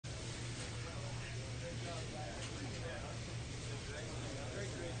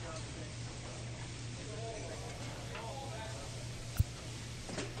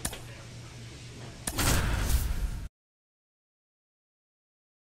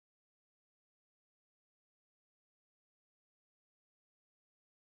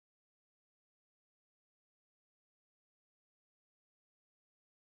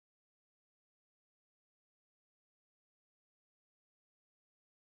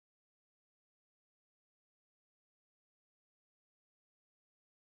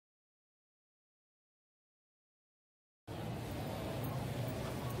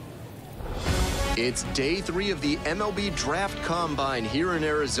It's day 3 of the MLB Draft Combine here in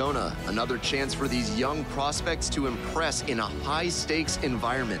Arizona. Another chance for these young prospects to impress in a high-stakes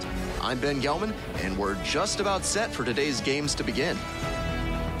environment. I'm Ben Gelman, and we're just about set for today's games to begin.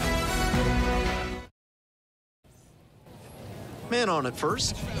 Man on at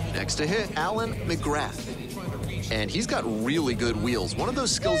first. Next to hit, Alan McGrath. And he's got really good wheels, one of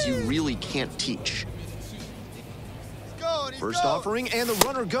those skills you really can't teach. First offering, and the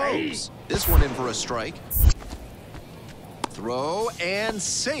runner goes. This one in for a strike. Throw, and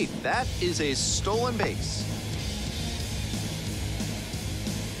safe. That is a stolen base.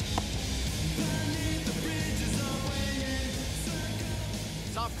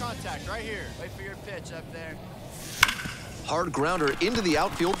 Soft contact right here. Wait for your pitch up there. Hard grounder into the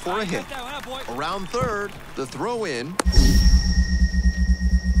outfield for a hit. Around third, the throw in.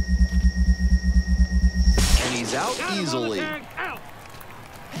 And he's out easily.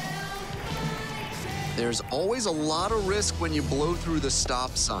 There's always a lot of risk when you blow through the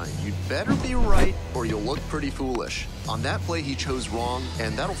stop sign. You'd better be right or you'll look pretty foolish. On that play, he chose wrong,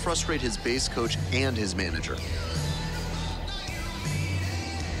 and that'll frustrate his base coach and his manager.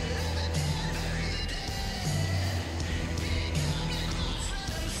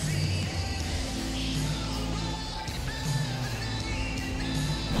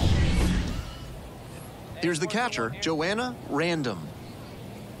 Here's the catcher, Joanna, random.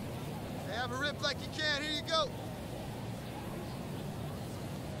 Hey, have a rip like you can. Here you go.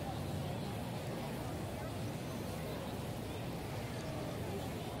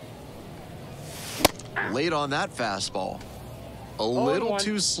 Late on that fastball. A little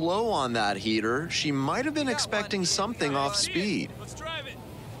too slow on that heater. She might have been expecting something off speed. Let's drive it.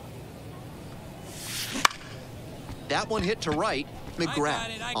 That one hit to right.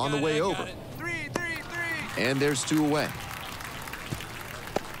 McGrath on the way over. Three. And there's 2 away.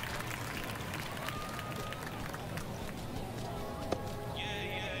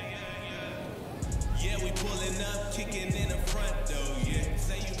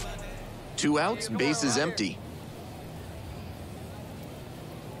 Two outs, base is empty.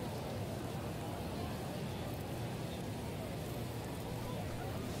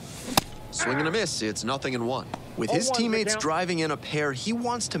 Swing and a miss, it's 0-1. With his teammates driving in a pair, he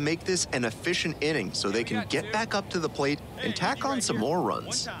wants to make this an efficient inning so they can get back up to the plate and tack on some more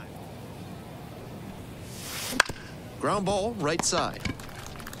runs. Ground ball, right side.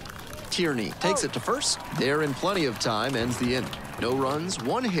 Tierney takes it to first. There in plenty of time, ends the inning. No runs,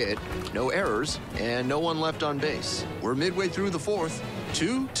 1 hit, no errors, and no one left on base. We're midway through the 4th,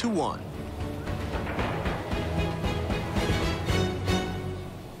 2-1.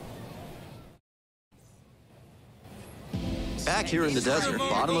 Back here in the desert,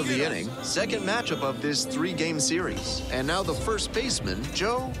 bottom of the inning, second matchup of this 3-game series. And now the first baseman,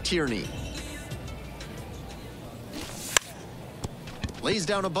 Joe Tierney. Lays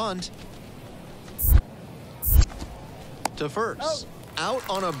down a bunt. To first. Out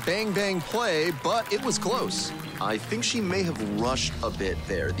on a bang-bang play, but it was close. I think she may have rushed a bit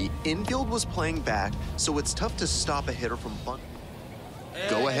there. The infield was playing back, so it's tough to stop a hitter from bunting.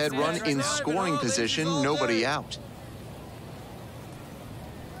 Go-ahead run in scoring position, nobody out.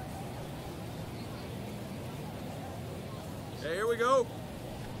 Hey, here we go.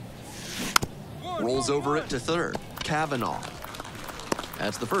 Rolls over it to third. Kavanaugh.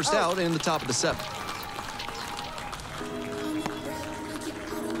 That's the first out in the top of the 7th.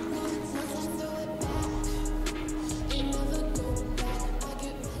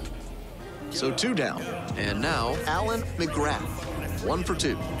 So 2 down. And now Alan McGrath. 1 for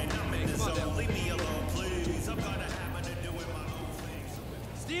 2.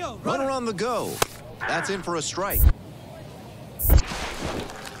 Runner on the go. That's in for a strike.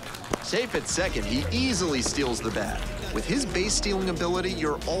 Safe at second, he easily steals the bat. With his base stealing ability,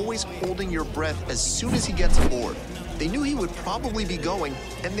 you're always holding your breath as soon as he gets aboard. They knew he would probably be going,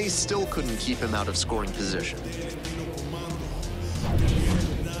 and they still couldn't keep him out of scoring position.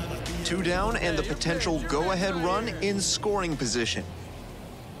 2 down and the potential go-ahead run in scoring position.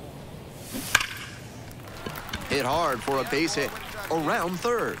 Hit hard for a base hit. Around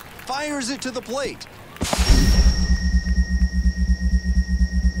third. Fires it to the plate.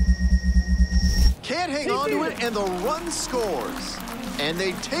 Can't hang on to it, and the run scores. And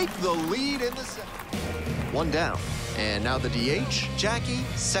they take the lead in the 7th. 1 down. And now the DH, Jackie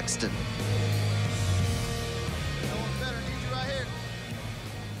Sexton.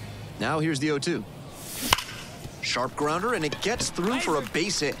 Now here's the 0-2. Sharp grounder, and it gets through for a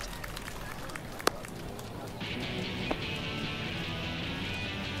base hit.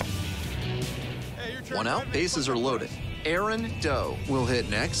 1 out, bases are loaded. Aaron Doe will hit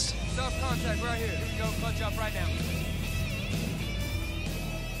next. Soft contact right here. Here you go. Clutch up right now.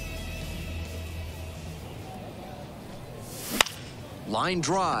 Line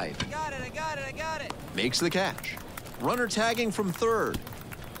drive. I got it. Makes the catch. Runner tagging from third.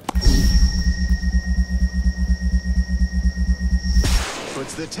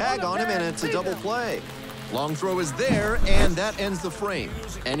 Puts the tag on him, and it's a double play. Long throw is there, and that ends the frame.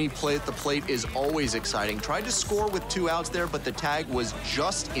 Any play at the plate is always exciting. Tried to score with 2 outs there, but the tag was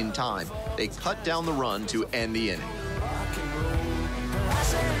just in time. They cut down the run to end the inning.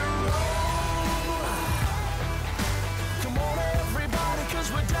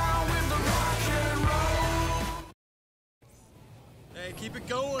 Hey, keep it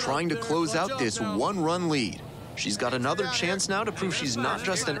going. Trying to close out this 1-run lead. She's got another chance now to prove she's not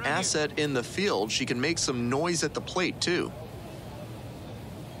just an asset in the field. She can make some noise at the plate, too.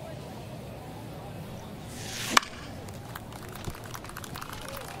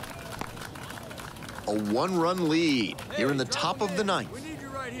 A 1-run lead here in the top of the ninth. We need you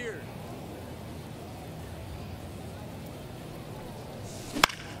right here.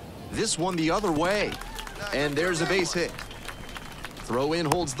 This one the other way. And there's a base hit. Throw in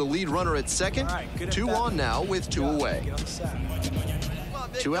holds the lead runner at second. 2 on now with 2 away.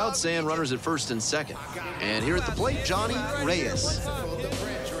 2 outs and runners at first and second. And here at the plate, Johnny Reyes.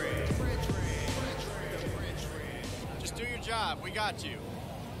 Just do your job. We got you.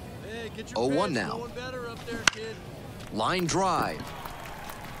 Hey, get your 0-1 pitch now. going better up there, kid. Line drive.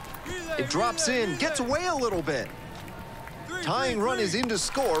 It drops in, gets away a little bit. Tying run is in to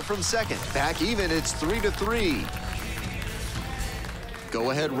score from second. Back even, it's 3-3.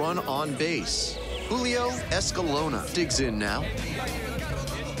 Go-ahead run on base. Julio Escalona digs in now.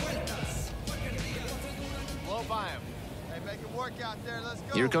 Blow by him. Hey, make it work out there. Let's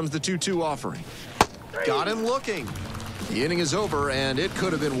go. Here comes the 2-2 offering. Got him looking. The inning is over, and it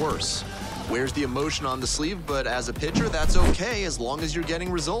could have been worse. Wears the emotion on the sleeve, but as a pitcher, that's okay as long as you're getting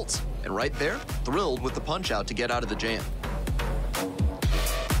results. And right there, thrilled with the punch-out to get out of the jam.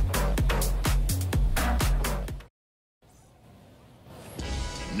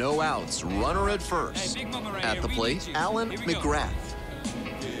 No outs, runner at first. At the plate, Alan McGrath.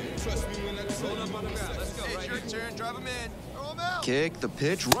 It's your turn. Drive him in. Throw him out. Kick, the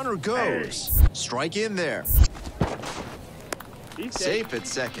pitch, runner goes. Strike in there. Safe at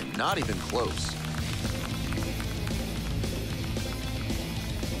second, not even close.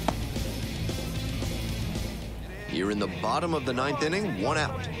 Here in the bottom of the ninth inning, 1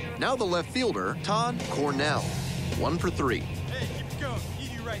 out. Now the left fielder, Todd Cornell. 1 for 3. Hey, keep it going.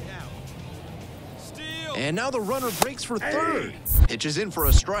 Need you right now. Steal. And now the runner breaks for third. Pitches in for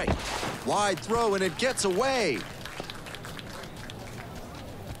a strike. Wide throw, and it gets away.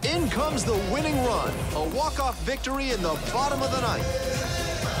 In comes the winning run. A walk-off victory in the bottom of the ninth.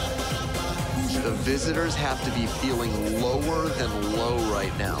 The visitors have to be feeling lower than low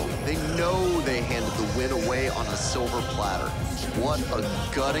right now. They know they handed the win away on a silver platter. What a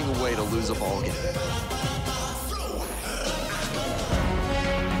gutting way to lose a ballgame.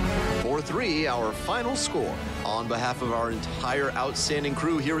 4-3, our final score. On behalf of our entire outstanding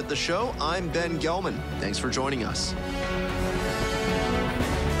crew here at the show, I'm Ben Gelman. Thanks for joining us.